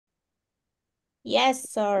Yes,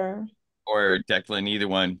 sir. Or Declan, either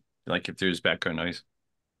one, like if there's background noise.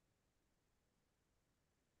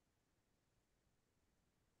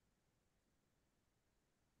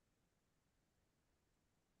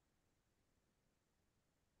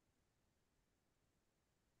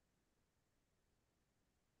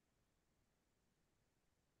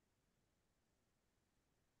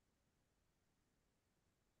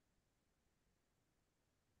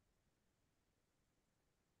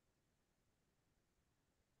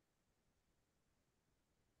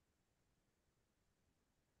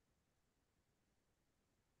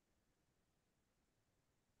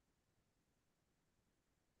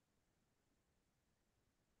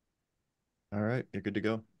 All right, you're good to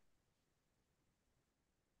go.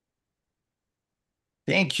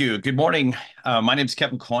 Thank you. Good morning. My name is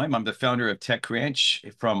Kevin Coyne. I'm the founder of Tech Ranch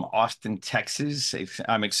from Austin, Texas.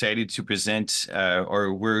 I'm excited to present,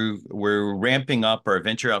 or we're ramping up our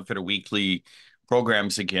Venture Outfitter Weekly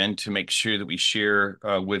programs again to make sure that we share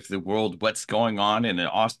with the world what's going on in the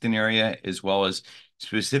Austin area, as well as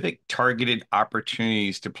specific targeted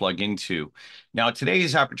opportunities to plug into. Now,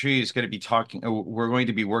 today's opportunity is going to be talking. We're going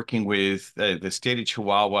to be working with the state of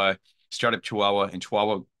Chihuahua, Startup Chihuahua, and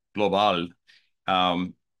Chihuahua Global.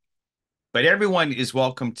 Um, but everyone is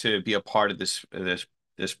welcome to be a part of this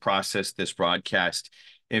process, this broadcast.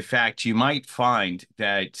 In fact, you might find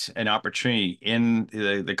that an opportunity in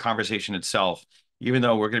the conversation itself, even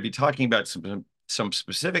though we're going to be talking about some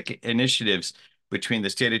specific initiatives between the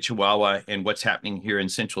state of Chihuahua and what's happening here in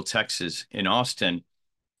Central Texas in Austin,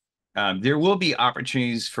 there will be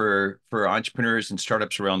opportunities for entrepreneurs and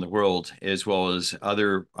startups around the world, as well as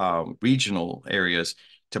other regional areas,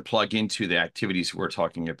 to plug into the activities we're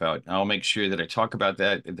talking about. I'll make sure that I talk about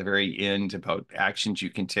that at the very end about actions you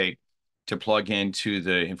can take to plug into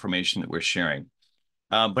the information that we're sharing.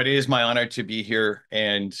 But it is my honor to be here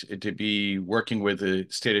and to be working with the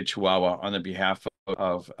state of Chihuahua on the behalf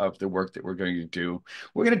of the work that we're going to do.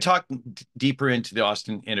 We're going to talk deeper into the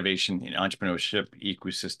Austin innovation and entrepreneurship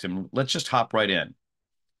ecosystem. Let's just hop right in.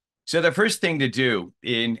 So the first thing to do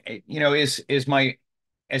is my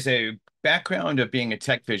as a background of being a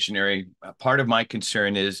tech visionary, part of my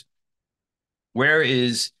concern is where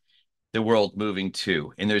is the world moving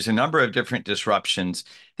to? And there's a number of different disruptions.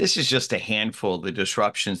 This is just a handful of the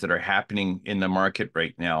disruptions that are happening in the market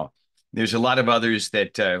right now. There's a lot of others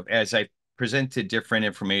that, as I presented different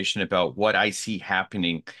information about what I see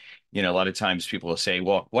happening, a lot of times people will say,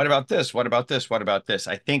 well, what about this? What about this? What about this?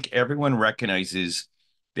 I think everyone recognizes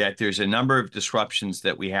that there's a number of disruptions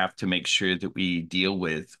that we have to make sure that we deal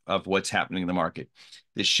with of what's happening in the market.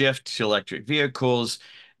 The shift to electric vehicles,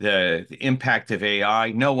 the impact of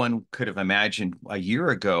AI. No one could have imagined a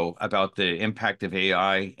year ago about the impact of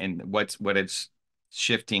AI and what it's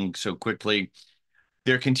shifting so quickly.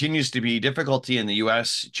 There continues to be difficulty in the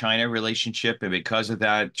US-China relationship, and because of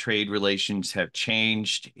that, trade relations have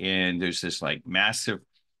changed, and there's this like massive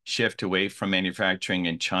shift away from manufacturing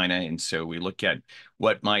in China. And so we look at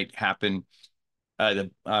what might happen the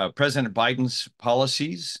President Biden's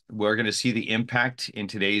policies. We're going to see the impact in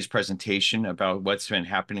today's presentation about what's been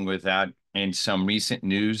happening with that and some recent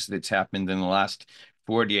news that's happened in the last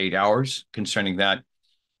 48 hours concerning that.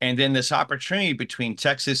 And then this opportunity between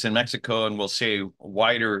Texas and Mexico, and we'll say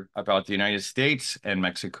wider about the United States and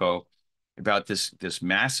Mexico, about this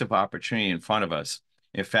massive opportunity in front of us.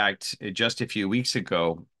 In fact, just a few weeks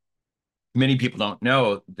ago, many people don't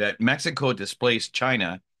know that Mexico displaced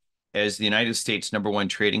China as the United States' number one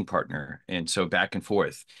trading partner. And so back and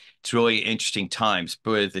forth. It's really interesting times.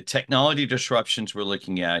 But the technology disruptions we're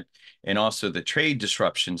looking at, and also the trade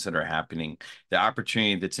disruptions that are happening, the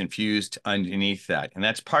opportunity that's infused underneath that. And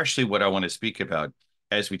that's partially what I want to speak about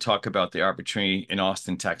as we talk about the opportunity in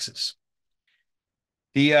Austin, Texas.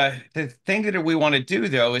 The thing that we want to do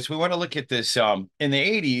though is we want to look at this. In the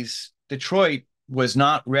 80s, Detroit was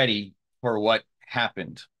not ready for what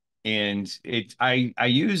happened. And I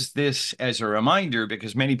use this as a reminder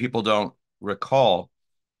because many people don't recall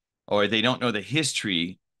or they don't know the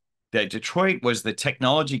history that Detroit was the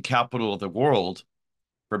technology capital of the world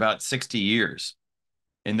for about 60 years.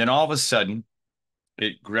 And then all of a sudden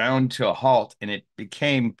it ground to a halt and it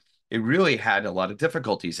really had a lot of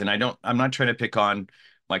difficulties. And I'm not trying to pick on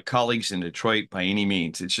my colleagues in Detroit by any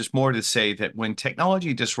means. It's just more to say that when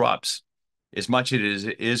technology disrupts as much as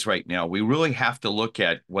it is right now, we really have to look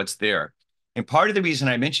at what's there. And part of the reason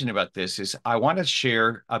I mentioned about this is I want to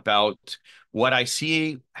share about what I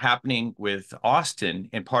see happening with Austin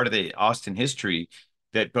and part of the Austin history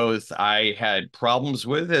that both I had problems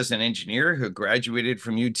with as an engineer who graduated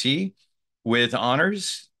from UT with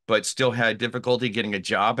honors, but still had difficulty getting a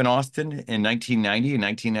job in Austin in 1990 and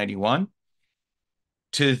 1991.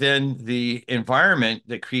 to then the environment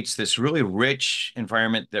that creates this really rich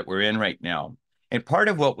environment that we're in right now. And part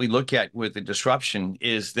of what we look at with the disruption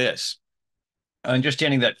is this,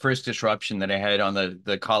 understanding that first disruption that I had on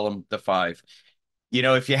the column, the five.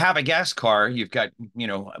 If you have a gas car, you've got,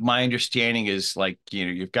 my understanding is like,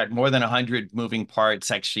 you've got more than 100 moving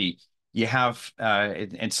parts. Actually, you have,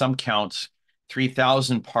 in some counts,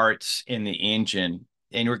 3,000 parts in the engine.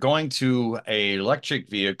 And we're going to a electric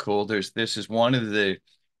vehicle. This is one of the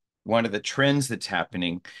trends that's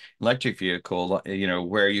happening, electric vehicle,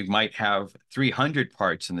 where you might have 300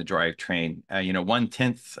 parts in the drivetrain,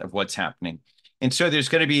 1/10 of what's happening. And so there's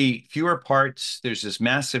going to be fewer parts. There's this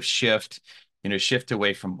massive shift, shift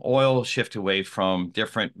away from oil, shift away from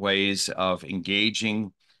different ways of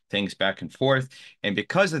engaging things back and forth. And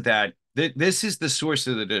because of that, this is the source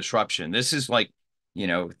of the disruption. This is like,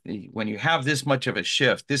 when you have this much of a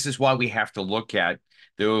shift, this is why we have to look at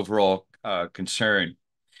the overall concern.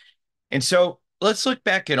 And so let's look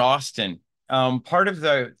back at Austin. Part of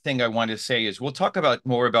the thing I want to say is we'll talk about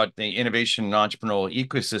more about the innovation and entrepreneurial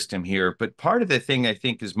ecosystem here, but part of the thing I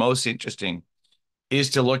think is most interesting is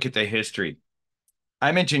to look at the history.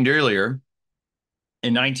 I mentioned earlier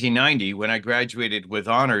in 1990, when I graduated with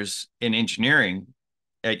honors in engineering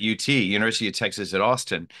at UT, University of Texas at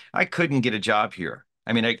Austin, I couldn't get a job here.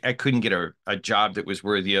 I mean, I couldn't get a job that was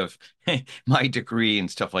worthy of my degree and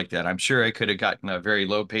stuff like that. I'm sure I could have gotten a very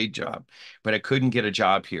low paid job, but I couldn't get a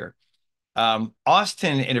job here.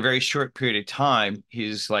 Austin, in a very short period of time,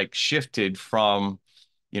 he's like shifted from,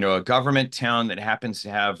 a government town that happens to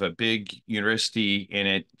have a big university in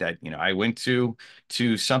it that, I went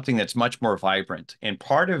to something that's much more vibrant. And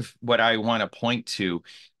part of what I want to point to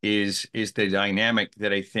is the dynamic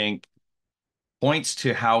that I think points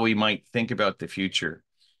to how we might think about the future.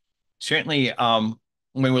 Certainly,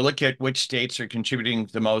 when we look at which states are contributing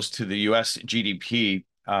the most to the U.S. GDP,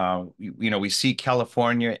 we see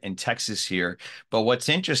California and Texas here. But what's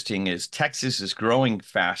interesting is Texas is growing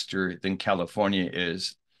faster than California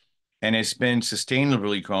is, and it's been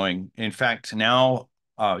sustainably growing. In fact, now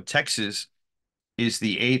Texas is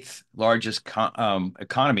the eighth largest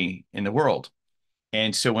economy in the world.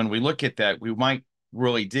 And so when we look at that, we might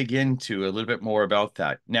really dig into a little bit more about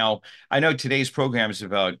that. Now, I know today's program is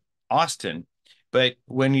about Austin, but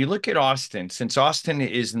when you look at Austin, since Austin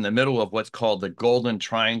is in the middle of what's called the Golden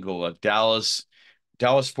Triangle of Dallas,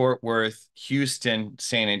 Fort Worth, Houston,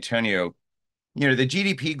 San Antonio, the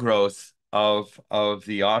GDP growth of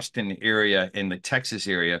the Austin area and the Texas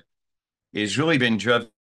area has really been driven.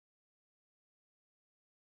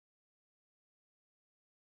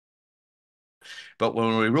 But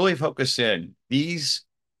when we really focus in,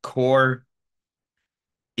 core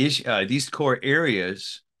these core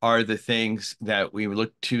areas are the things that we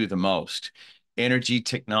look to the most. Energy,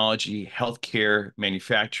 technology, healthcare,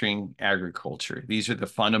 manufacturing, agriculture. These are the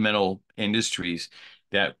fundamental industries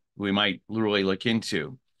that we might really look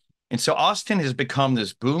into. And so Austin has become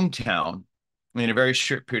this boom town in a very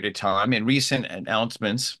short period of time. In recent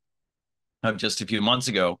announcements of just a few months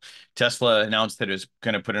ago, Tesla announced that it's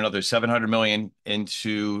going to put another 700 million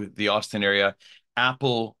into the Austin area.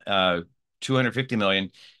 Apple, 250 million,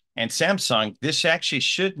 and Samsung. This actually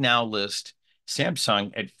should now list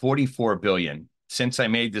Samsung at 44 billion. Since I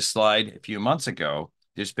made this slide a few months ago,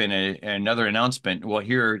 there's been another announcement. We'll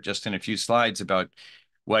hear just in a few slides about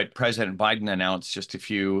what President Biden announced just a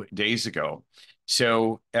few days ago.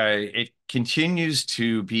 So it continues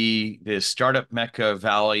to be this startup Mecca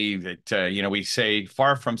Valley that, we say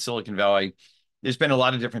far from Silicon Valley. There's been a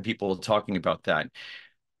lot of different people talking about that.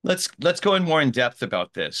 Let's go in more in depth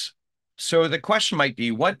about this. So the question might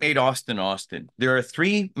be, what made Austin Austin? There are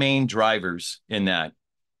three main drivers in that.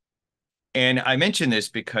 And I mention this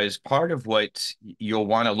because part of what you'll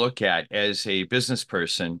want to look at as a business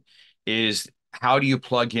person is how do you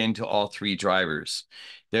plug into all three drivers?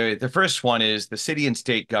 The first one is the city and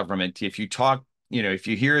state government. If you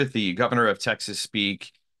hear the governor of Texas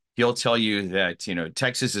speak, he'll tell you that,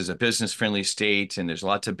 Texas is a business-friendly state and there's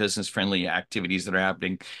lots of business-friendly activities that are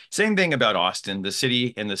happening. Same thing about Austin. The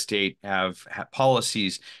city and the state have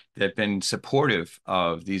policies that have been supportive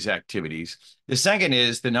of these activities. The second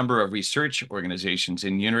is the number of research organizations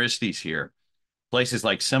and universities here. Places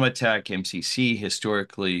like Sematech, MCC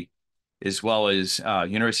historically, as well as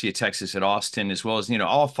University of Texas at Austin, as well as,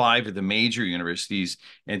 all five of the major universities.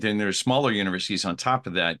 And then there's smaller universities on top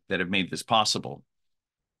of that that have made this possible.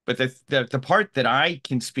 But the part that I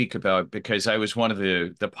can speak about, because I was one of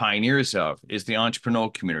the pioneers of, is the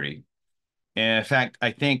entrepreneurial community. And in fact,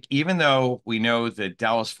 I think even though we know that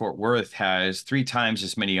Dallas-Fort Worth has 3 times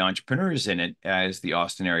as many entrepreneurs in it as the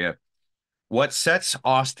Austin area, what sets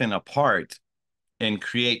Austin apart and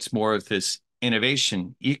creates more of this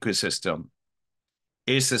innovation ecosystem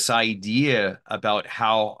is this idea about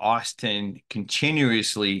how Austin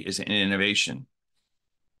continuously is in innovation.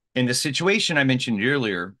 In the situation I mentioned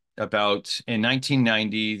earlier about in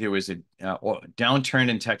 1990, there was a downturn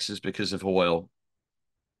in Texas because of oil,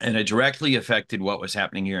 and it directly affected what was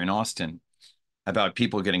happening here in Austin about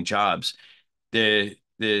people getting jobs. The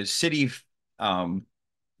city, um,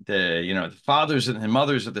 the fathers and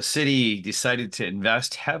mothers of the city decided to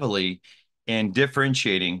invest heavily in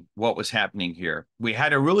differentiating what was happening here. We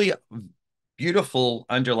had a really beautiful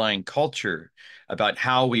underlying culture about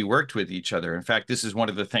how we worked with each other. In fact, this is one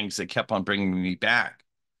of the things that kept on bringing me back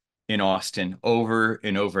in Austin over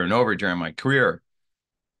and over and over during my career.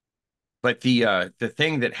 But the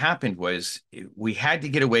thing that happened was we had to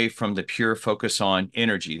get away from the pure focus on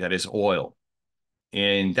energy, that is oil.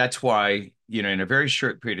 And that's why, in a very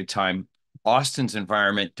short period of time, Austin's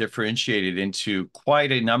environment differentiated into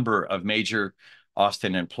quite a number of major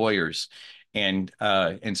Austin employers and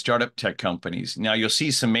startup tech companies. Now you'll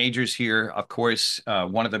see some majors here. Of course,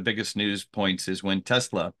 one of the biggest news points is when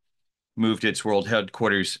Tesla moved its world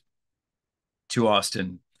headquarters to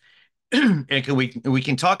Austin. And we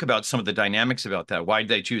can talk about some of the dynamics about that. Why did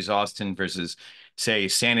they choose Austin versus, say,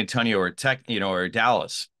 San Antonio or or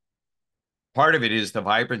Dallas? Part of it is the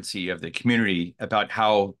vibrancy of the community about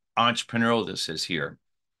how entrepreneurial this is here.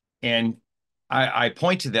 And I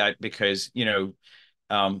point to that because,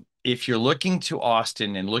 if you're looking to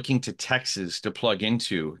Austin and looking to Texas to plug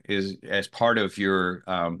into is as part of your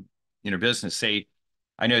business, say,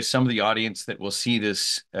 I know some of the audience that will see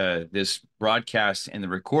this broadcast and the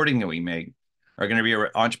recording that we make are going to be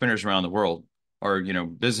entrepreneurs around the world or,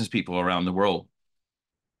 business people around the world.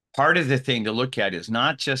 Part of the thing to look at is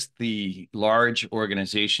not just the large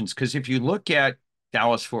organizations, because if you look at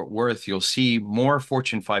Dallas Fort Worth, you'll see more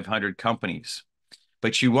Fortune 500 companies,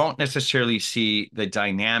 but you won't necessarily see the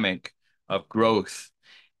dynamic of growth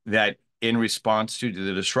that in response to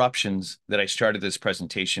the disruptions that I started this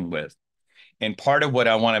presentation with. And part of what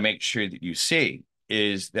I want to make sure that you see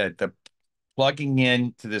is that the plugging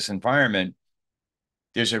into this environment,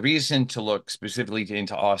 there's a reason to look specifically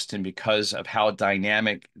into Austin because of how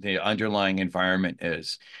dynamic the underlying environment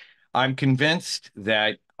is. I'm convinced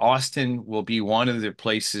that Austin will be one of the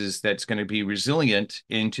places that's going to be resilient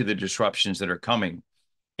into the disruptions that are coming.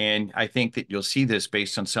 And I think that you'll see this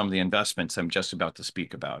based on some of the investments I'm just about to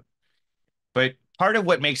speak about. But part of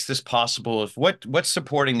what makes this possible is what's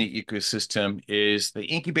supporting the ecosystem is the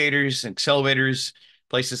incubators, accelerators,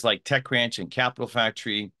 places like Tech Ranch and Capital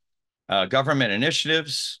Factory, government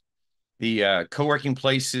initiatives, the co-working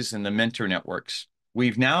places, and the mentor networks.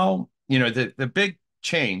 We've now, the big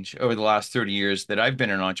change over the last 30 years that I've been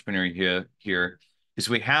an entrepreneur here is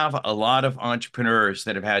we have a lot of entrepreneurs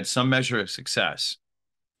that have had some measure of success.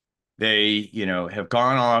 They, have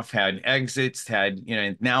gone off, had exits,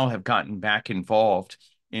 now have gotten back involved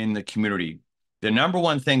in the community. The number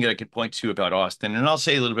one thing that I could point to about Austin, and I'll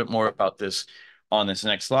say a little bit more about this on this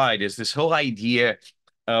next slide, is this whole idea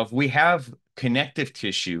of we have connective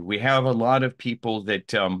tissue. We have a lot of people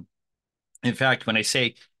that, in fact, when I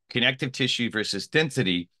say connective tissue versus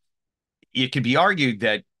density, it could be argued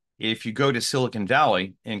that if you go to Silicon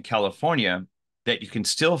Valley in California, that you can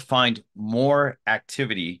still find more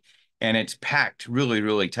activity and it's packed really,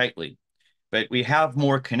 really tightly. But we have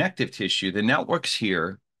more connective tissue. The networks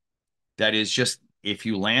here, that is just if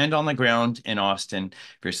you land on the ground in Austin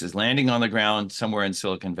versus landing on the ground somewhere in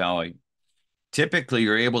Silicon Valley, typically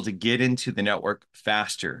you're able to get into the network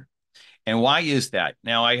faster. And why is that?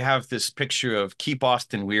 Now, I have this picture of Keep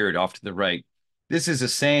Austin Weird off to the right. This is a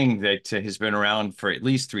saying that has been around for at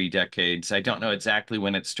least 3 decades. I don't know exactly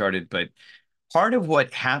when it started, but part of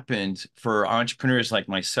what happened for entrepreneurs like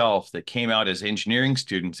myself that came out as engineering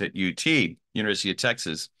students at UT, University of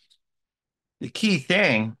Texas, the key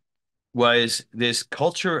thing was this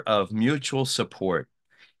culture of mutual support.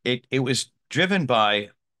 It was driven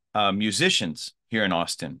by musicians here in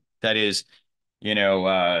Austin. That is,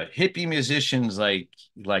 hippie musicians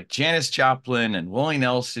like Janis Joplin and Willie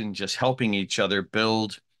Nelson just helping each other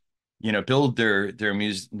build their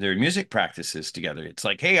music practices together. It's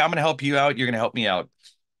like, hey, I'm going to help you out. You're going to help me out.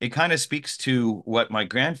 It kind of speaks to what my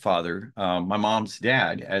grandfather, my mom's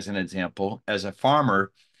dad, as an example, as a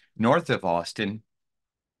farmer north of Austin,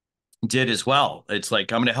 did as well. It's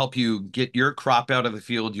like, I'm going to help you get your crop out of the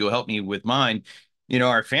field. You'll help me with mine.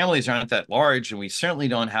 Our families aren't that large, and we certainly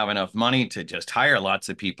don't have enough money to just hire lots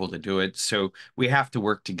of people to do it. So we have to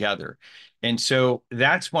work together. And so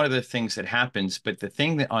that's one of the things that happens. But the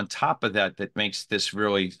thing that on top of that that makes this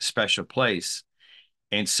really special place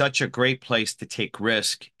and such a great place to take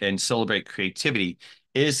risk and celebrate creativity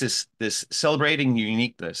is this celebrating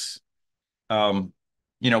uniqueness. Um,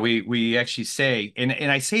 we actually say, and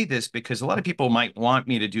I say this because a lot of people might want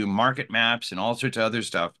me to do market maps and all sorts of other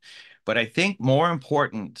stuff, but I think more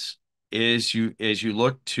important is you as you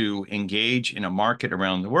look to engage in a market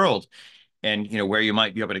around the world and where you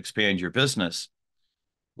might be able to expand your business,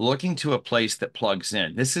 looking to a place that plugs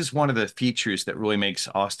in. This is one of the features that really makes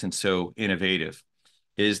Austin so innovative.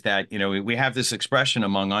 Is that we have this expression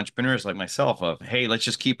among entrepreneurs like myself of, hey, let's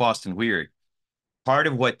just keep Austin weird. Part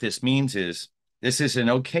of what this means is this is an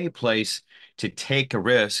okay place to take a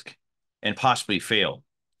risk and possibly fail.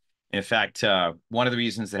 In fact, one of the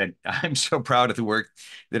reasons that I'm so proud of the work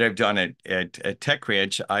that I've done at Tech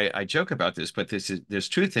Ranch, I joke about this, but there's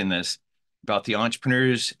truth in this about the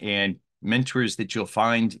entrepreneurs and mentors that you'll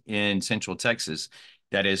find in Central Texas,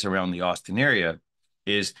 that is around the Austin area,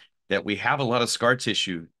 is that we have a lot of scar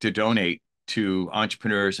tissue to donate to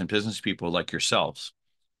entrepreneurs and business people like yourselves.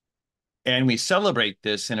 And we celebrate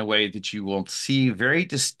this in a way that you will see very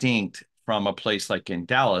distinct from a place like in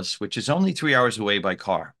Dallas, which is only 3 hours away by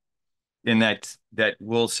car. And that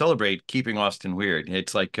will celebrate keeping Austin weird.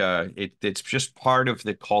 It's like it's just part of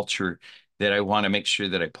the culture that I want to make sure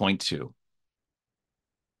that I point to.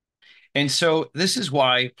 And so this is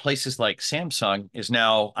why places like Samsung is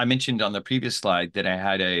now, I mentioned on the previous slide that I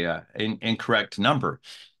had a incorrect number.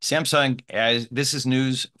 Samsung, as this is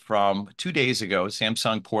news from 2 days ago,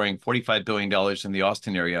 Samsung pouring $45 billion in the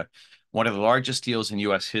Austin area, one of the largest deals in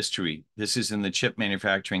US history. This is in the chip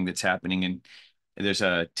manufacturing that's happening in, there's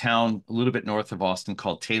a town a little bit north of Austin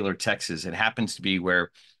called Taylor, Texas. It happens to be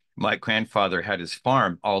where my grandfather had his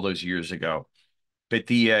farm all those years ago. But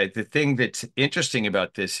the thing that's interesting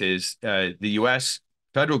about this is the U.S.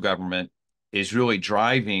 federal government is really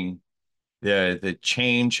driving the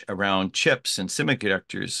change around chips and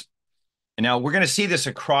semiconductors. And now we're going to see this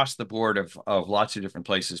across the board of lots of different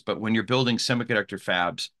places. But when you're building semiconductor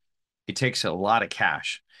fabs, it takes a lot of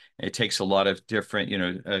cash. It takes a lot of different,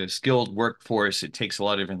 skilled workforce. It takes a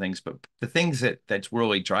lot of different things. But the things that's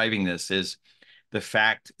really driving this is the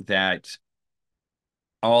fact that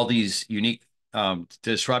all these unique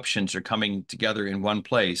disruptions are coming together in one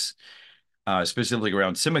place, specifically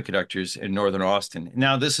around semiconductors in Northern Austin.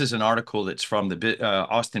 Now, this is an article that's from the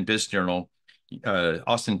Austin Business Journal.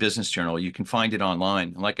 Austin Business Journal. You can find it online.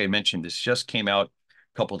 And like I mentioned, this just came out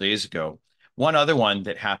a couple of days ago. One other one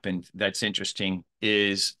that happened that's interesting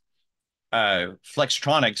is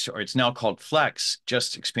Flextronics, or it's now called Flex,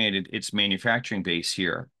 just expanded its manufacturing base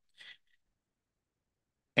here.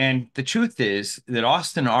 And the truth is that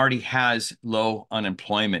Austin already has low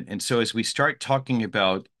unemployment. And so as we start talking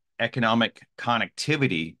about economic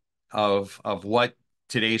connectivity of what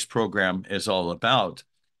today's program is all about,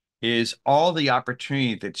 is all the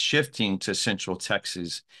opportunity that's shifting to Central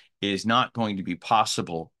Texas is not going to be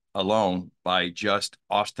possible alone by just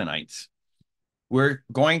Austinites. We're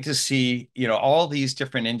going to see, all these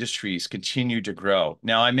different industries continue to grow.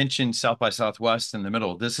 Now, I mentioned South by Southwest in the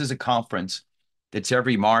middle. This is a conference that's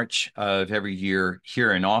every March of every year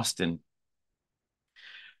here in Austin.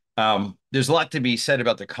 There's a lot to be said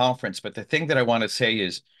about the conference, but the thing that I want to say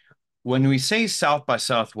is when we say South by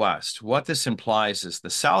Southwest, what this implies is the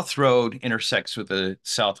South Road intersects with the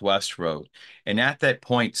Southwest Road. And at that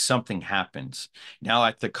point, something happens. Now,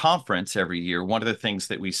 at the conference every year, one of the things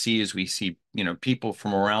that we see is people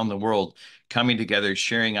from around the world coming together,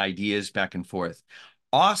 sharing ideas back and forth.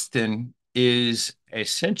 Austin is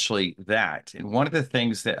essentially that. And one of the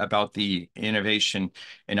things that about the innovation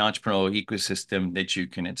and entrepreneurial ecosystem that you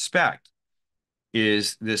can expect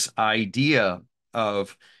is this idea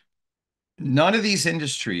of none of these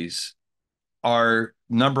industries are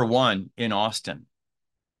number one in Austin.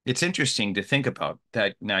 It's interesting to think about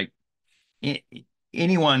that. Now,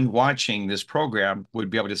 anyone watching this program would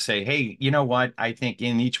be able to say, hey, you know what? I think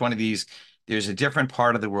in each one of these, there's a different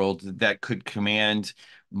part of the world that could command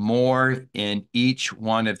more in each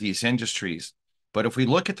one of these industries. But if we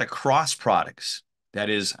look at the cross products, that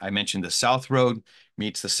is, I mentioned the South Road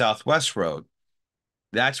meets the Southwest Road,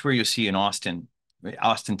 that's where you see in Austin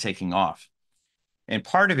taking off. And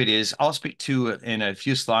part of it is, I'll speak to in a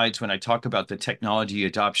few slides when I talk about the technology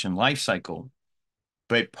adoption life cycle.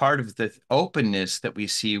 But part of the openness that we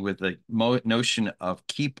see with the notion of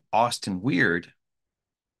keep Austin weird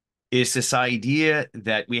is this idea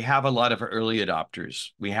that we have a lot of early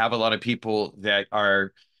adopters. We have a lot of people that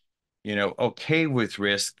are, okay with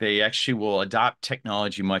risk. They actually will adopt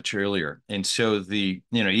technology much earlier. And so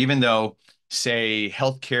even though, say,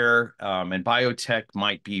 healthcare and biotech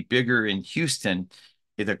might be bigger in Houston,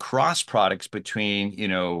 the cross products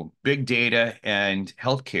between, big data and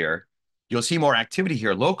healthcare, you'll see more activity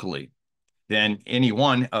here locally than any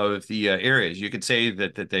one of the areas. You could say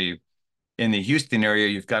that they in the Houston area,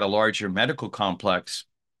 you've got a larger medical complex,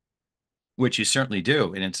 which you certainly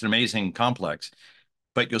do, and it's an amazing complex.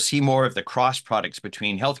 But you'll see more of the cross products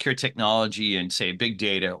between healthcare technology and, say, big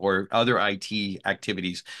data or other IT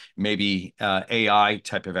activities, maybe AI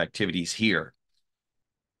type of activities here.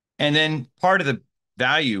 And then part of the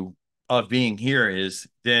value of being here is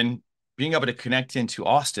then being able to connect into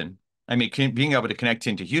Austin. I mean, being able to connect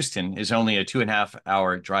into Houston is only a 2.5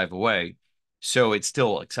 hour drive away. So it's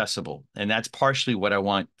still accessible. And that's partially what I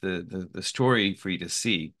want the story for you to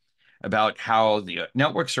see about how the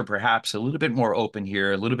networks are perhaps a little bit more open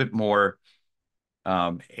here, a little bit more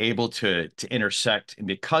able to intersect. And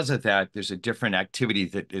because of that, there's a different activity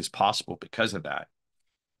that is possible because of that.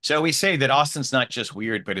 So we say that Austin's not just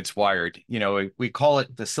weird, but it's wired. We call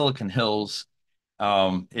it the Silicon Hills.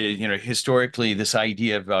 Historically, this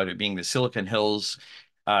idea about it being the Silicon Hills,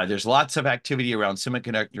 there's lots of activity around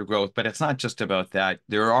semiconductor growth, but it's not just about that.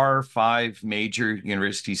 There are five major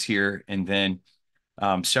universities here, and then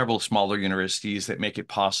several smaller universities that make it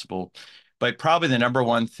possible. But probably the number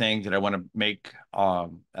one thing that I want to make a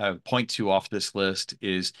point to off this list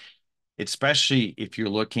is, especially if you're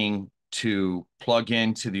looking to plug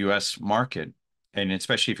into the US market, and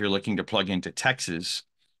especially if you're looking to plug into Texas,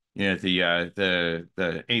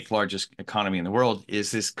 the eighth largest economy in the world,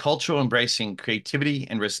 is this cultural embracing creativity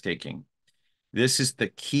and risk taking. This is the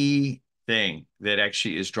key thing that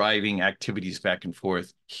actually is driving activities back and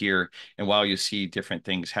forth here, and while you see different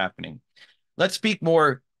things happening. Let's speak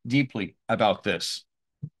more deeply about this.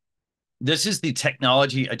 This is the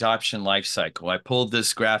technology adoption life cycle. I pulled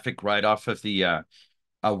this graphic right off of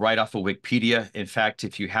Wikipedia. In fact,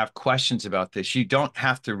 if you have questions about this, you don't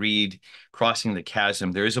have to read Crossing the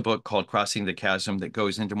Chasm. There is a book called Crossing the Chasm that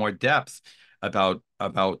goes into more depth about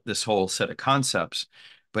this whole set of concepts.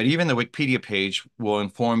 But even the Wikipedia page will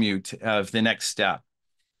inform you of the next step.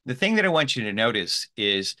 The thing that I want you to notice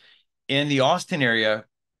is in the Austin area,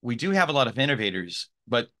 we do have a lot of innovators,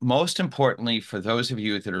 but most importantly, for those of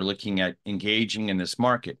you that are looking at engaging in this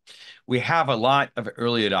market, we have a lot of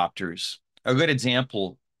early adopters. A good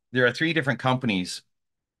example, there are three different companies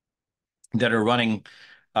that are running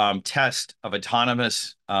tests of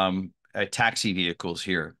autonomous taxi vehicles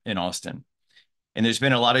here in Austin. And there's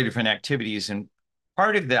been a lot of different activities. And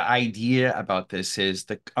part of the idea about this is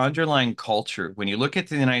the underlying culture. When you look at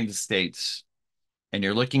the United States and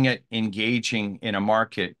you're looking at engaging in a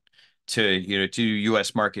market to do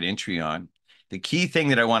US market entry on, the key thing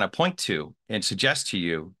that I want to point to and suggest to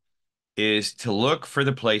you is to look for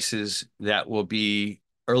the places that will be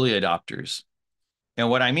early adopters. And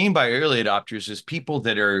what I mean by early adopters is people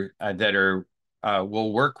that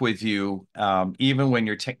will work with you even when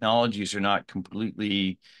your technologies are not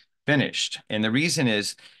completely finished. And the reason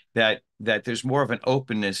is that there's more of an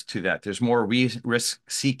openness to that. There's more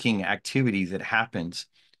risk-seeking activity that happens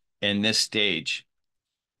in this stage.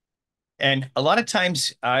 And a lot of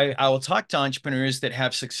times I will talk to entrepreneurs that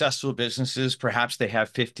have successful businesses. Perhaps they have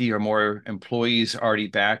 50 or more employees already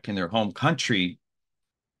back in their home country.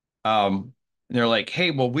 They're like,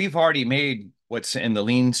 hey, well, we've already made what's in the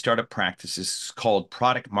lean startup practices called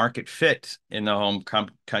product market fit in the home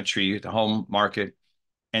country, the home market,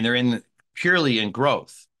 and they're purely in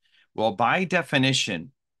growth. Well, by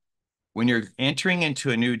definition, when you're entering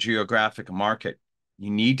into a new geographic market,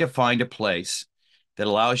 you need to find a place that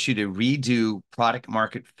allows you to redo product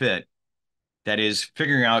market fit. That is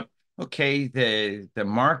figuring out, okay, the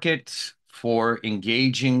market for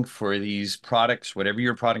engaging for these products, whatever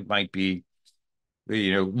your product might be,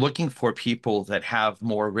 looking for people that have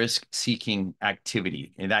more risk-seeking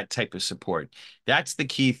activity and that type of support. That's the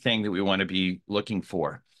key thing that we want to be looking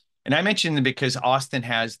for. And I mentioned that because Austin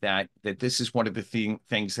has that this is one of the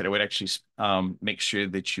things that I would actually make sure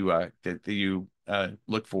that you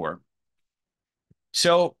look for.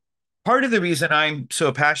 So part of the reason I'm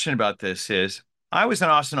so passionate about this is I was an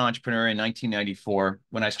Austin entrepreneur in 1994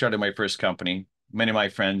 when I started my first company. Many of my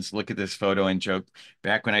friends look at this photo and joke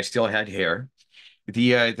back when I still had hair.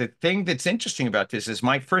 The thing that's interesting about this is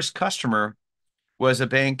my first customer was a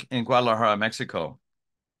bank in Guadalajara, Mexico.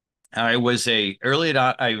 I was a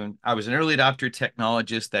I was an early adopter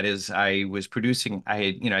technologist. That is, I was producing.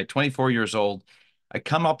 I had at 24 years old, I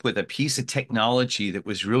come up with a piece of technology that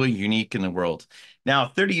was really unique in the world. Now,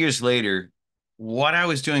 30 years later, what I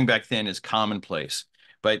was doing back then is commonplace,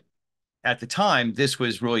 but at the time, this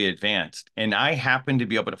was really advanced, and I happened to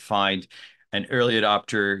be able to find an early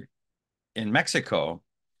adopter in Mexico.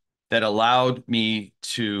 that allowed me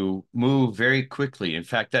to move very quickly. In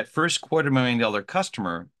fact, that first $250,000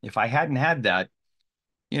 customer, if I hadn't had that,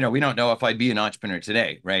 we don't know if I'd be an entrepreneur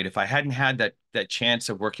today, right? If I hadn't had that chance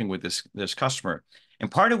of working with this customer. And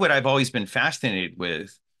part of what I've always been fascinated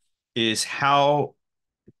with is how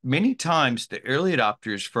many times the early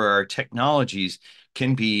adopters for our technologies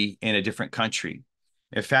can be in a different country.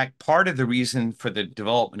 In fact, part of the reason for the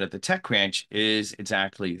development of the Tech Ranch is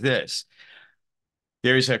exactly this.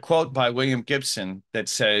 There's a quote by William Gibson that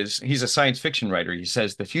says, he's a science fiction writer. He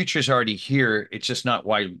says, the future is already here. It's just not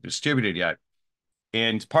widely distributed yet.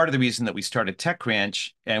 And part of the reason that we started Tech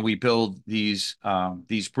Ranch and we build these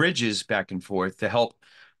bridges back and forth to help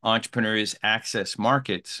entrepreneurs access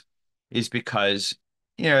markets is because,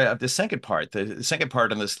 of the second part. The second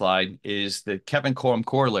part on the slide is the Kevin Coram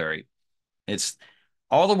corollary. It's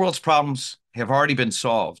all the world's problems have already been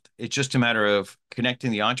solved. It's just a matter of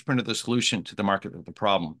connecting the entrepreneur, the solution, to the market of the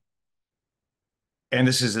problem. And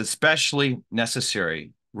this is especially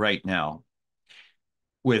necessary right now.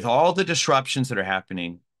 With all the disruptions that are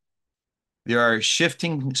happening, there are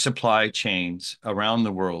shifting supply chains around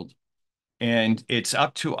the world, and it's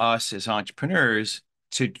up to us as entrepreneurs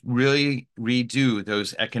to really redo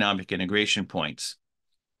those economic integration points.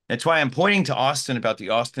 That's why I'm pointing to Austin about the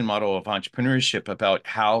Austin model of entrepreneurship, about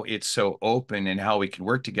how it's so open and how we can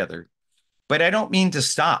work together. But I don't mean to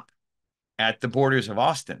stop at the borders of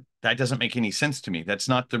Austin. That doesn't make any sense to me. That's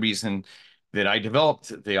not the reason that I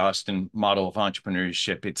developed the Austin model of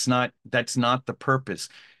entrepreneurship. That's not the purpose.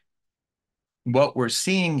 What we're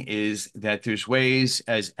seeing is that there's ways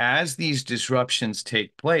as these disruptions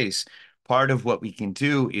take place, part of what we can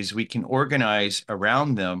do is we can organize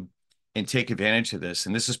around them and take advantage of this.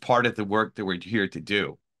 And this is part of the work that we're here to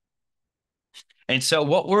do. And so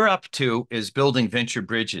what we're up to is building venture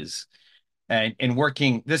bridges and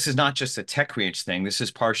working. This is not just a Tech Ranch thing. This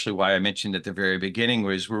is partially why I mentioned at the very beginning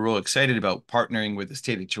was we're real excited about partnering with the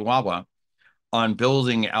state of Chihuahua on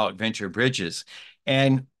building out venture bridges.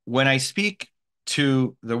 And when I speak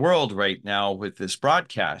to the world right now with this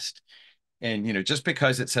broadcast, and just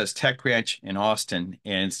because it says Tech Ranch in Austin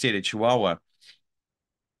and state of Chihuahua,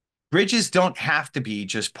 bridges don't have to be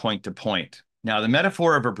just point to point. Now, the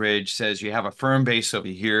metaphor of a bridge says you have a firm base over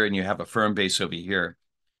here and you have a firm base over here.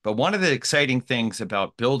 But one of the exciting things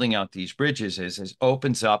about building out these bridges is it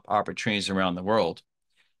opens up opportunities around the world.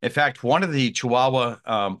 In fact, one of the Chihuahua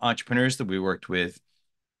entrepreneurs that we worked with,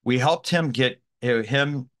 we helped him get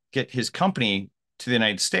his company to the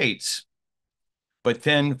United States. But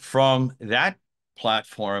then from that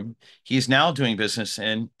platform, he's now doing business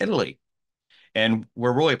in Italy. And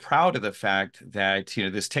we're really proud of the fact that,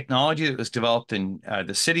 this technology that was developed in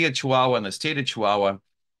the city of Chihuahua and the state of Chihuahua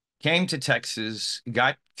came to Texas,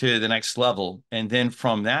 got to the next level, and then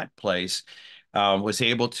from that place was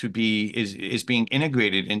able to is being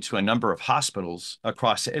integrated into a number of hospitals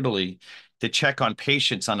across Italy to check on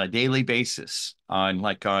patients on a daily basis on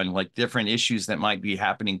different issues that might be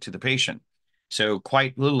happening to the patient. So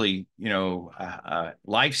quite literally,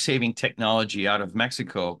 life-saving technology out of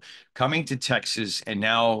Mexico coming to Texas and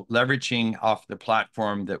now leveraging off the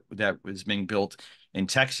platform that was being built in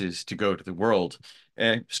Texas to go to the world.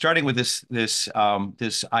 Starting with this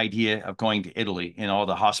idea of going to Italy and all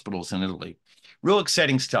the hospitals in Italy. Real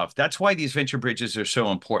exciting stuff. That's why these venture bridges are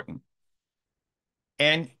so important.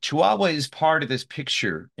 And Chihuahua is part of this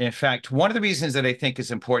picture. In fact, one of the reasons that I think is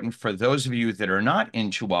important for those of you that are not in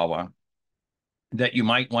Chihuahua, that you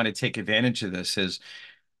might want to take advantage of this is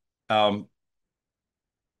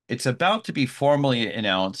it's about to be formally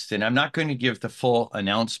announced, and I'm not going to give the full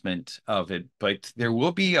announcement of it, but there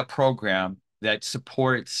will be a program that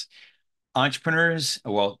supports entrepreneurs,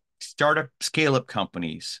 well, startup, scale-up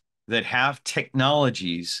companies that have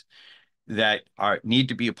technologies that need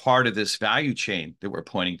to be a part of this value chain that we're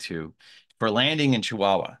pointing to for landing in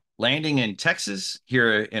Chihuahua, landing in Texas,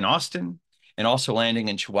 here in Austin, and also landing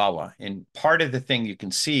in Chihuahua. And part of the thing you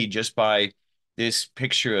can see just by this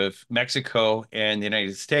picture of Mexico and the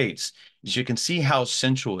United States is you can see how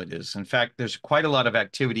central it is. In fact, there's quite a lot of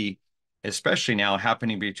activity, especially now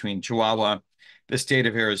happening between Chihuahua, the state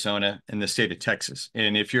of Arizona, and the state of Texas.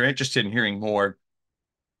 And if you're interested in hearing more,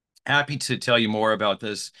 happy to tell you more about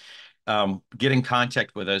this. Get in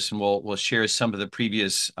contact with us and we'll share some of the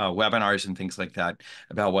previous webinars and things like that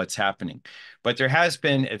about what's happening. But there has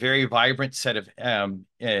been a very vibrant set of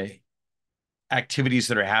activities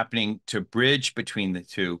that are happening to bridge between the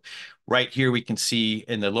two. Right here, we can see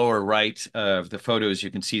in the lower right of the photos,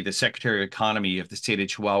 you can see the Secretary of Economy of the state of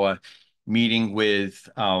Chihuahua meeting with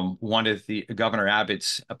one of the Governor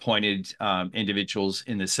Abbott's appointed individuals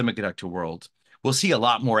in the semiconductor world. We'll see a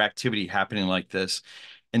lot more activity happening like this.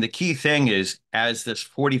 And the key thing is, as this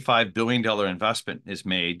 $45 billion investment is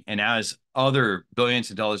made, and as other billions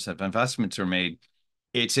of dollars of investments are made,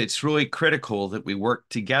 it's really critical that we work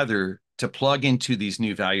together to plug into these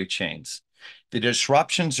new value chains. The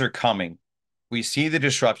disruptions are coming. We see the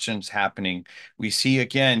disruptions happening. We see,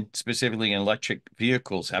 again, specifically in electric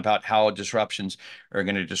vehicles, about how disruptions are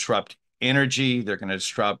going to disrupt energy. They're going to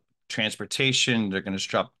disrupt transportation. They're going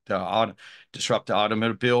to disrupt the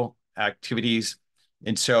automobile activities.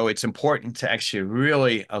 And so it's important to actually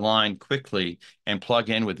really align quickly and plug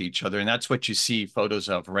in with each other. And that's what you see photos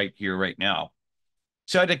of right here, right now.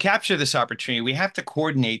 So to capture this opportunity, we have to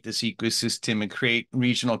coordinate this ecosystem and create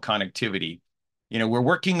regional connectivity. We're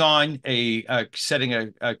working on setting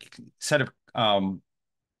a set of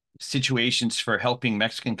situations for helping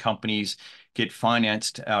Mexican companies get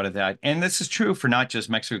financed out of that. And this is true for not just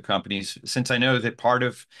Mexican companies, since I know that part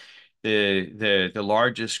of the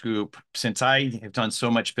largest group, since I have done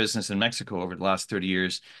so much business in Mexico over the last 30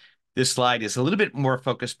 years, this slide is a little bit more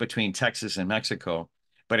focused between Texas and Mexico.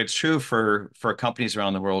 But it's true for companies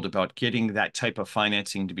around the world about getting that type of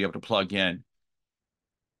financing to be able to plug in.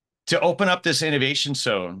 To open up this innovation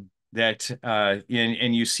zone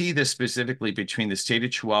and you see this specifically between the state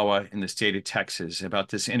of Chihuahua and the state of Texas about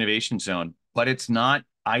this innovation zone, but it's not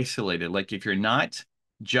isolated. Like if you're not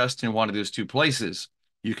just in one of those two places,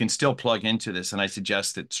 you can still plug into this. And I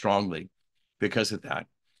suggest it strongly because of that.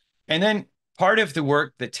 And then part of the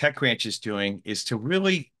work that Tech Ranch is doing is to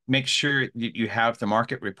really make sure that you have the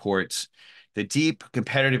market reports, the deep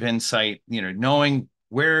competitive insight, knowing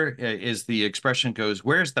where is the expression goes,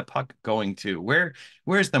 where's the puck going to,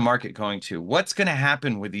 where's the market going to, what's going to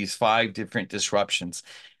happen with these 5 different disruptions,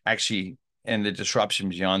 actually, and the disruption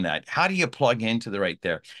beyond that. How do you plug into the right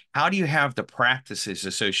there? How do you have the practices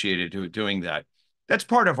associated with doing that? That's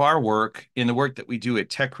part of our work in the work that we do at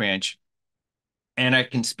Tech Ranch. And I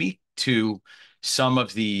can speak to some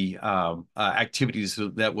of the activities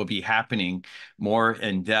that will be happening more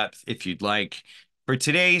in depth if you'd like. For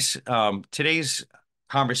today's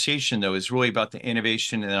conversation, though, is really about the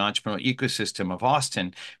innovation and the entrepreneurial ecosystem of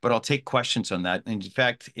Austin, but I'll take questions on that. And in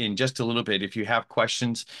fact, in just a little bit, if you have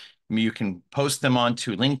questions, you can post them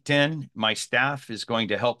onto LinkedIn. My staff is going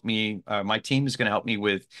to help me, my team is going to help me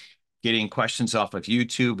with getting questions off of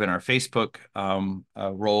YouTube and our Facebook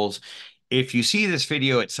roles. If you see this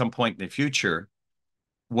video at some point in the future,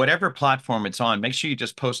 whatever platform it's on, make sure you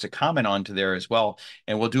just post a comment onto there as well,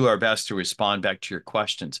 and we'll do our best to respond back to your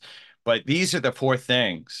questions. But these are the 4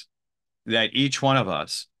 things that each one of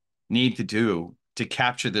us need to do to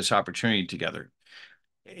capture this opportunity together.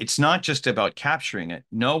 It's not just about capturing it.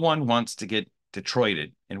 No one wants to get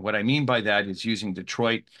Detroited. And what I mean by that is using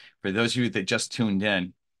Detroit, for those of you that just tuned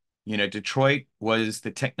in, Detroit was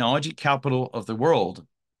the technology capital of the world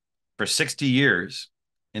for 60 years,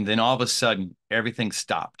 and then all of a sudden, everything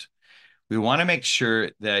stopped. We want to make sure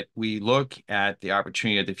that we look at the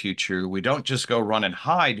opportunity of the future. We don't just go run and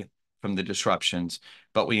hide from the disruptions,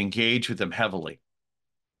 but we engage with them heavily.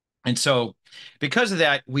 And so because of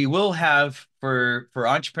that, we will have for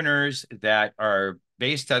entrepreneurs that are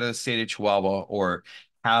based out of the state of Chihuahua or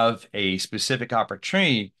have a specific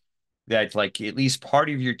opportunity that like at least part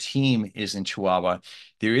of your team is in Chihuahua,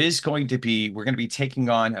 we're going to be taking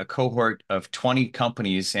on a cohort of 20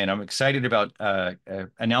 companies, and I'm excited about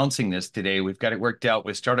announcing this today. We've got it worked out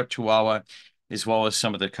with Startup Chihuahua, as well as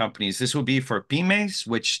some of the companies. This will be for PYMEs,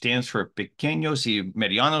 which stands for Pequeños y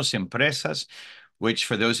Medianos Empresas, which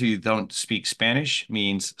for those of you who don't speak Spanish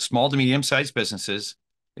means small to medium-sized businesses.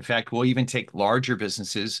 In fact, we'll even take larger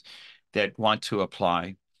businesses that want to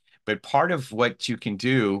apply. But part of what you can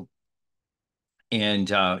do,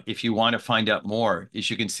 and if you want to find out more, is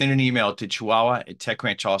you can send an email to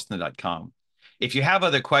chihuahua@techranchaustin.com. If you have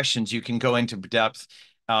other questions, you can go into depth.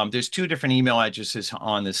 There's 2 different email addresses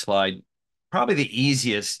on this slide. Probably the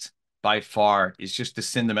easiest by far is just to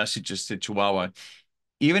send the messages to Chihuahua.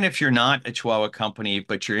 Even if you're not a Chihuahua company,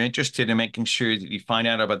 but you're interested in making sure that you find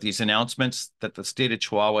out about these announcements that the state of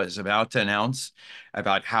Chihuahua is about to announce,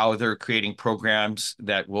 about how they're creating programs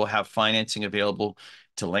that will have financing available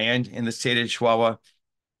to land in the state of Chihuahua,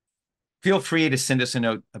 feel free to send us a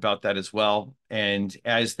note about that as well. And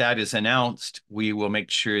as that is announced, we will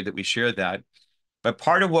make sure that we share that. But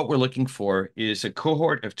part of what we're looking for is a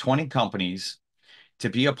cohort of 20 companies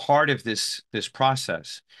to be a part of this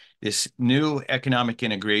process, this new economic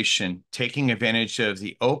integration, taking advantage of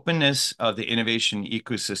the openness of the innovation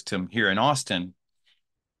ecosystem here in Austin,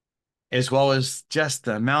 as well as just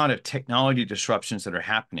the amount of technology disruptions that are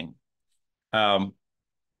happening.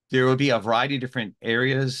 There will be a variety of different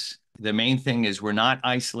areas. The main thing is we're not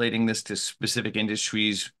isolating this to specific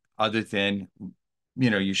industries other than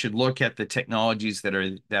you should look at the technologies that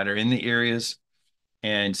are in the areas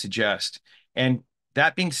and suggest. And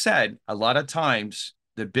that being said, a lot of times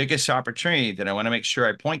the biggest opportunity that I want to make sure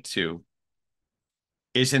I point to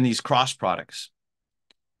is in these cross products.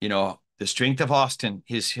 The strength of Austin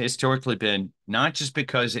has historically been not just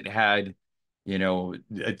because it had,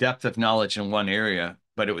 a depth of knowledge in one area,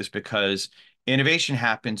 but it was because innovation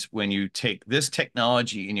happens when you take this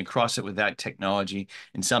technology and you cross it with that technology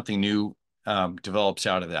and something new develops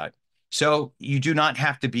out of that. So you do not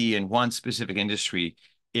have to be in one specific industry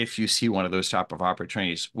if you see one of those type of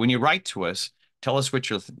opportunities. When you write to us, tell us what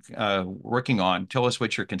you're working on, tell us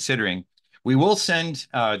what you're considering. We will send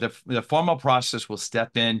the formal process will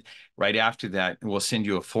step in right after that, and we'll send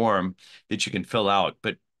you a form that you can fill out.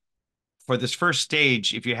 But for this first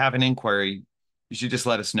stage, if you have an inquiry, you should just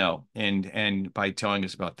let us know and by telling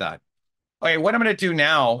us about that. Okay, what I'm going to do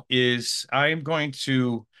now is I'm going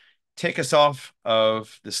to take us off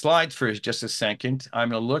of the slides for just a second. I'm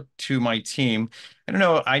going to look to my team. I don't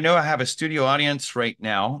know. I know I have a studio audience right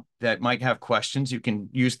now that might have questions. You can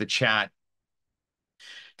use the chat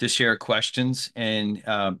to share questions and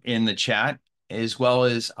in the chat, as well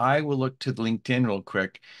as I will look to the LinkedIn real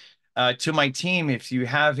quick. To my team, if you've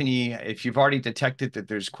already detected that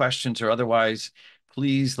there's questions or otherwise,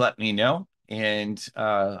 please let me know, and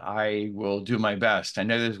I will do my best. I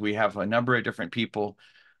know that we have a number of different people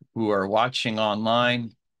who are watching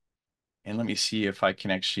online, and let me see if I can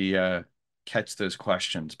actually catch those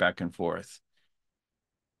questions back and forth.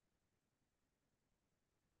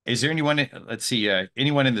 Is there anyone, let's see,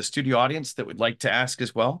 anyone in the studio audience that would like to ask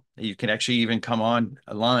as well? You can actually even come on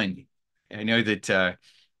a line. I know that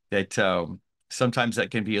sometimes that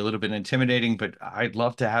can be a little bit intimidating, but I'd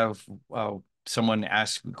love to have someone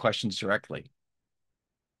ask questions directly.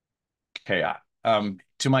 Okay,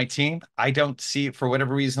 to my team, I don't see, for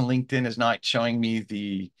whatever reason, LinkedIn is not showing me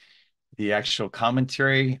the actual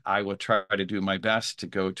commentary. I will try to do my best to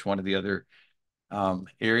go to one of the other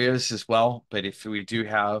areas as well. But if we do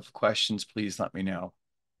have questions, please let me know.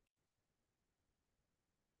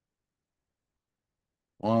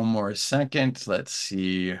 One more second. Let's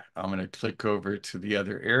see. I'm going to click over to the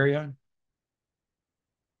other area.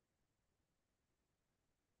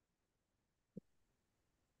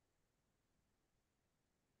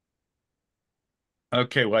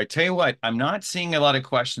 Okay, well, I tell you what, I'm not seeing a lot of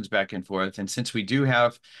questions back and forth. And since we do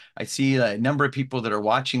have, I see a number of people that are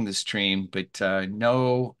watching the stream, but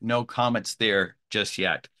no comments there just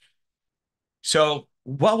yet. So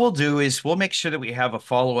what we'll do is we'll make sure that we have a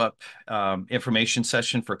follow-up information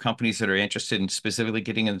session for companies that are interested in specifically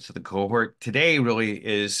getting into the cohort. Today really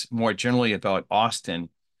is more generally about Austin.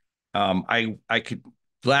 I could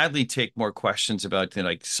gladly take more questions about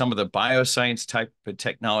like some of the bioscience type of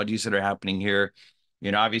technologies that are happening here.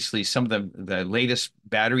 Obviously some of the latest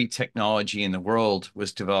battery technology in the world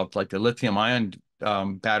was developed, like the lithium ion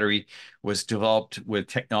battery was developed with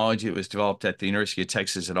technology that was developed at the University of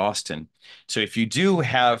Texas at Austin. So if you do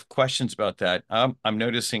have questions about that, I'm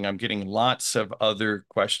noticing I'm getting lots of other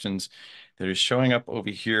questions that are showing up over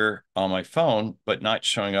here on my phone, but not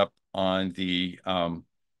showing up on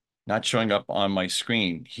my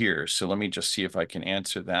screen here. So let me just see if I can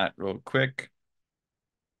answer that real quick.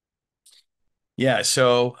 Yeah,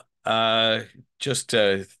 so just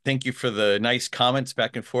thank you for the nice comments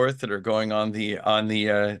back and forth that are going on the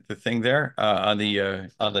thing there on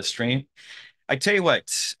the stream. I tell you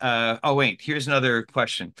what, oh wait, here's another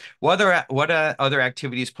question. What other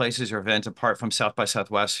activities, places, or events apart from South by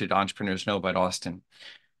Southwest should entrepreneurs know about Austin?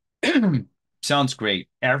 Sounds great.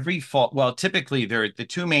 Every fall, well, typically the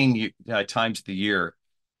two main times of the year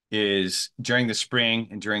is during the spring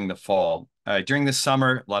and during the fall. During the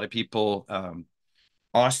summer, a lot of people,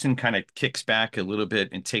 Austin kind of kicks back a little bit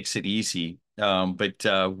and takes it easy. But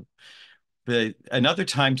another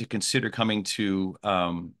time to consider coming to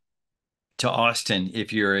Austin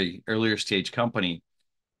if you're a earlier stage company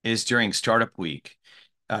is during startup week.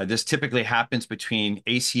 This typically happens between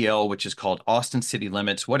ACL, which is called Austin City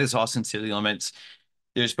Limits. What is Austin City Limits?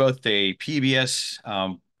 There's both a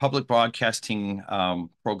PBS public broadcasting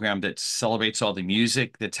program that celebrates all the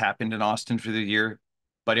music that's happened in Austin for the year.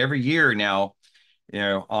 But every year now,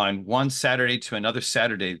 on one Saturday to another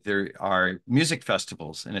Saturday, there are music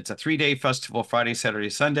festivals, and it's a 3-day festival, Friday, Saturday,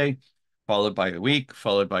 Sunday, followed by a week,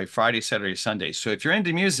 followed by Friday, Saturday, Sunday. So if you're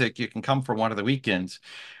into music, you can come for one of the weekends.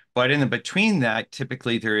 But in the between that,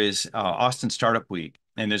 typically there is Austin Startup Week,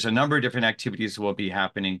 and there's a number of different activities that will be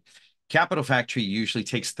happening. Capital Factory usually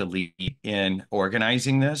takes the lead in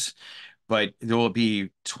organizing this, but there will be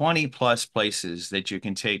 20 plus places that you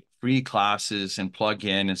can take free classes and plug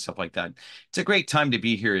in and stuff like that. It's a great time to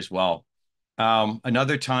be here as well.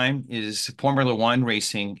 Another time is Formula One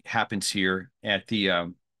racing happens here at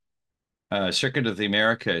the Circuit of the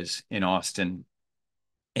Americas in Austin.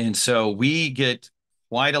 And so we get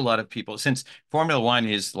quite a lot of people, since Formula One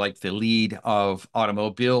is like the lead of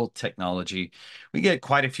automobile technology, we get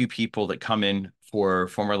quite a few people that come in for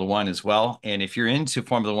Formula One as well. And if you're into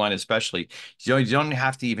Formula One, especially, you don't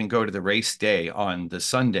have to even go to the race day on the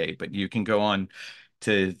Sunday, but you can go on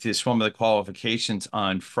to swim the qualifications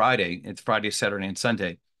on Friday. It's Friday, Saturday, and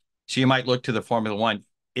Sunday. So you might look to the Formula One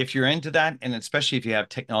if you're into that, and especially if you have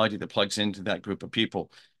technology that plugs into that group of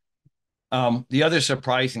people. The other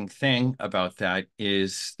surprising thing about that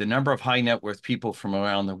is the number of high net worth people from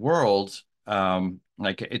around the world.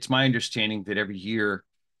 Like it's my understanding that every year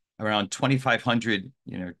around 2,500,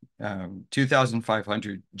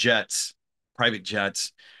 2,500 jets, private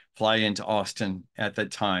jets, fly into Austin at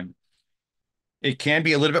that time. It can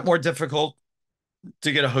be a little bit more difficult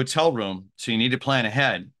to get a hotel room, so you need to plan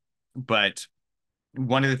ahead. But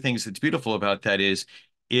one of the things that's beautiful about that is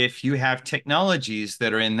if you have technologies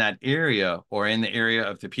that are in that area or in the area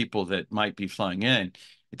of the people that might be flying in,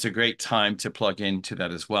 it's a great time to plug into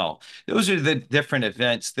that as well. Those are the different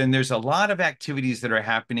events. Then there's a lot of activities that are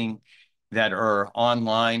happening that are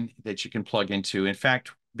online that you can plug into. In fact,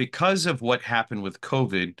 because of what happened with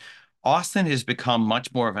COVID, Austin has become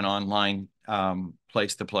much more of an online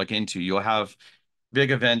place to plug into. You'll have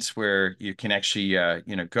big events where you can actually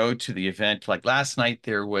go to the event. Like last night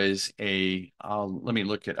there was let me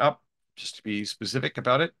look it up just to be specific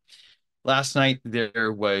about it. Last night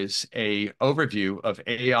there was a overview of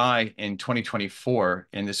AI in 2024,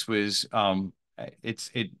 and this was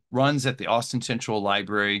it runs at the Austin Central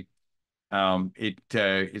Library.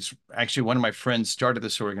 It's actually one of my friends started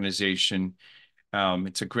this organization.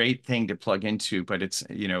 It's a great thing to plug into, but it's,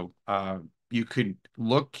 you could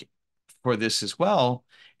look for this as well.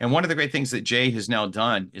 And one of the great things that Jay has now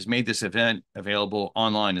done is made this event available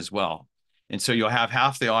online as well. And so you'll have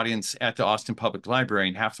half the audience at the Austin Public Library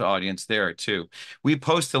and half the audience there too. We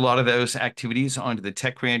post a lot of those activities onto the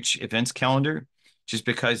Tech Ranch events calendar, just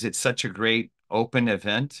because it's such a great open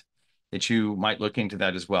event that you might look into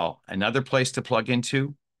that as well. Another place to plug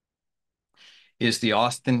into is the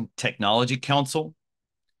Austin Technology Council.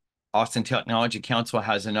 Austin Technology Council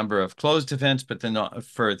has a number of closed events, but then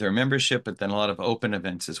for their membership, but then a lot of open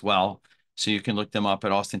events as well. So you can look them up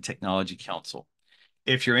at Austin Technology Council.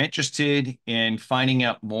 If you're interested in finding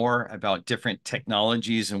out more about different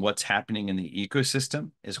technologies and what's happening in the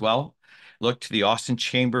ecosystem as well, look to the Austin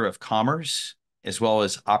Chamber of Commerce as well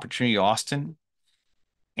as Opportunity Austin.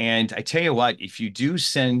 And I tell you what, if you do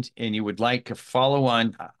send and you would like a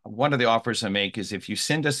follow-on, one of the offers I make is if you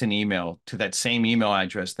send us an email to that same email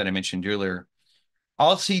address that I mentioned earlier,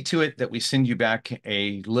 I'll see to it that we send you back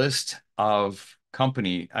a list of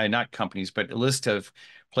not companies, but a list of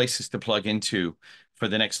places to plug into for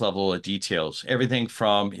the next level of details. Everything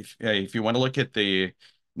from if you want to look at the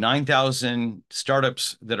 9,000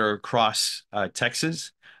 startups that are across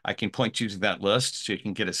Texas, I can point you to that list so you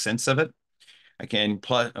can get a sense of it. I can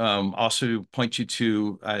also point you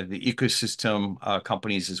to the ecosystem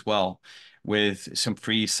companies as well with some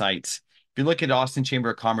free sites. If you look at Austin Chamber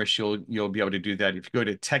of Commerce, you'll be able to do that. If you go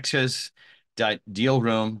to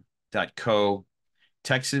texas.dealroom.co,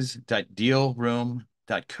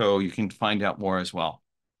 texas.dealroom.co, you can find out more as well.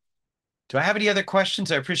 Do I have any other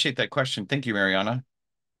questions? I appreciate that question. Thank you, Mariana.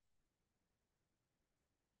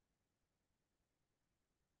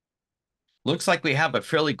 Looks like we have a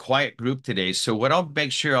fairly quiet group today. So what I'll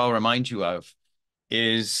make sure I'll remind you of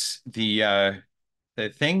is the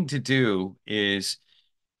thing to do is,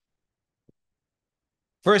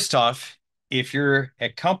 first off, if you're a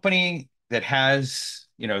company that has,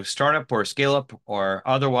 startup or scale up or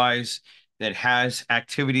otherwise that has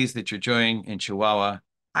activities that you're doing in Chihuahua,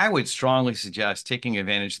 I would strongly suggest taking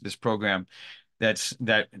advantage of this program that's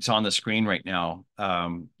on the screen right now,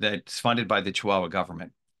 that's funded by the Chihuahua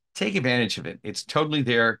government. Take advantage of it. It's totally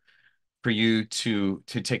there for you to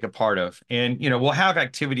take a part of. And we'll have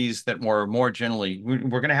activities that more generally,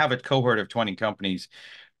 we're going to have a cohort of 20 companies,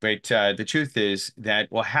 but the truth is that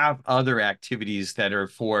we'll have other activities that are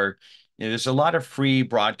for, there's a lot of free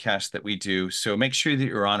broadcasts that we do. So make sure that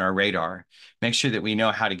you're on our radar. Make sure that we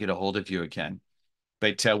know how to get a hold of you again.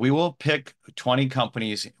 But we will pick 20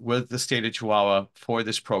 companies with the state of Chihuahua for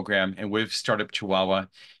this program and with Startup Chihuahua,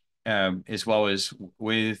 as well as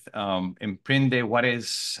with Emprende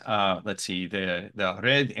Juarez, let's see, the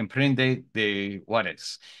Red Emprende de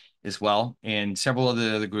Juarez as well, and several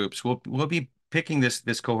other groups. We'll be picking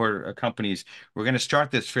this cohort of companies. We're going to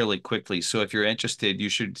start this fairly quickly. So if you're interested, you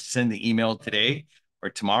should send the email today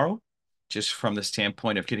or tomorrow, just from the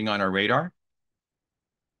standpoint of getting on our radar.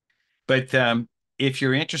 But if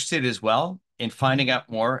you're interested as well in finding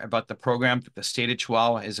out more about the program that the state of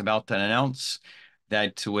Chihuahua is about to announce,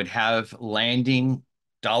 that would have landing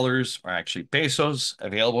dollars or actually pesos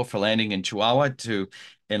available for landing in Chihuahua to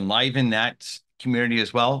enliven that community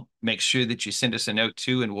as well, make sure that you send us a note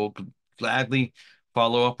too, and we'll gladly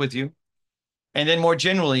follow up with you. And then more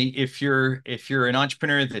generally, if you're an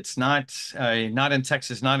entrepreneur that's not in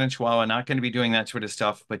Texas, not in Chihuahua, not going to be doing that sort of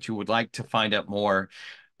stuff, but you would like to find out more,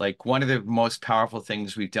 like one of the most powerful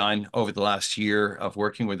things we've done over the last year of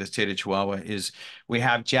working with the state of Chihuahua is we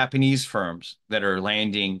have Japanese firms that are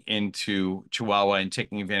landing into Chihuahua and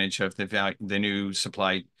taking advantage of the new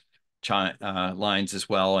supply lines as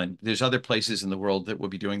well. And there's other places in the world that will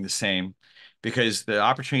be doing the same because the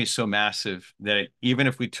opportunity is so massive that even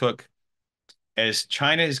if we took as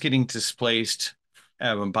China is getting displaced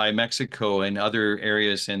by Mexico and other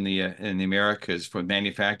areas in the Americas for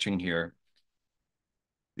manufacturing here,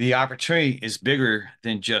 the opportunity is bigger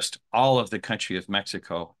than just all of the country of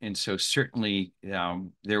Mexico. And so certainly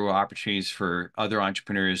there were opportunities for other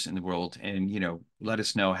entrepreneurs in the world. And, let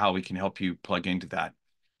us know how we can help you plug into that.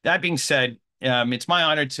 That being said, it's my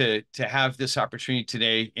honor to have this opportunity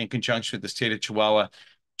today in conjunction with the state of Chihuahua,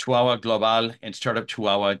 Chihuahua Global and Startup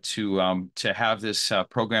Chihuahua to have this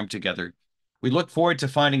program together. We look forward to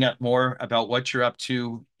finding out more about what you're up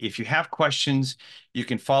to. If you have questions, you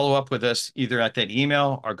can follow up with us either at that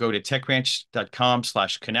email or go to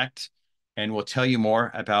techranch.com/connect, and we'll tell you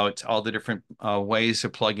more about all the different ways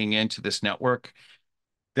of plugging into this network.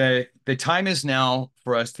 The time is now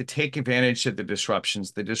for us to take advantage of the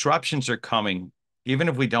disruptions. The disruptions are coming, even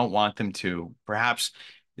if we don't want them to. Perhaps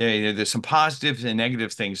there's some positives and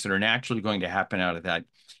negative things that are naturally going to happen out of that.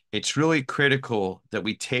 It's really critical that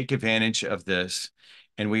we take advantage of this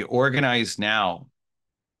and we organize now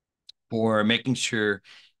for making sure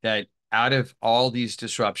that out of all these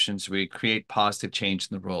disruptions, we create positive change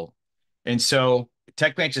in the world. And so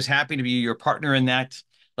TechBank is happy to be your partner in that.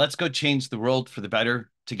 Let's go change the world for the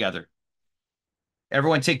better together.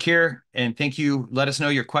 Everyone take care and thank you. Let us know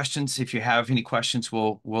your questions. If you have any questions,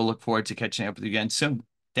 we'll look forward to catching up with you again soon.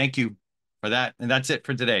 Thank you for that. And that's it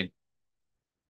for today.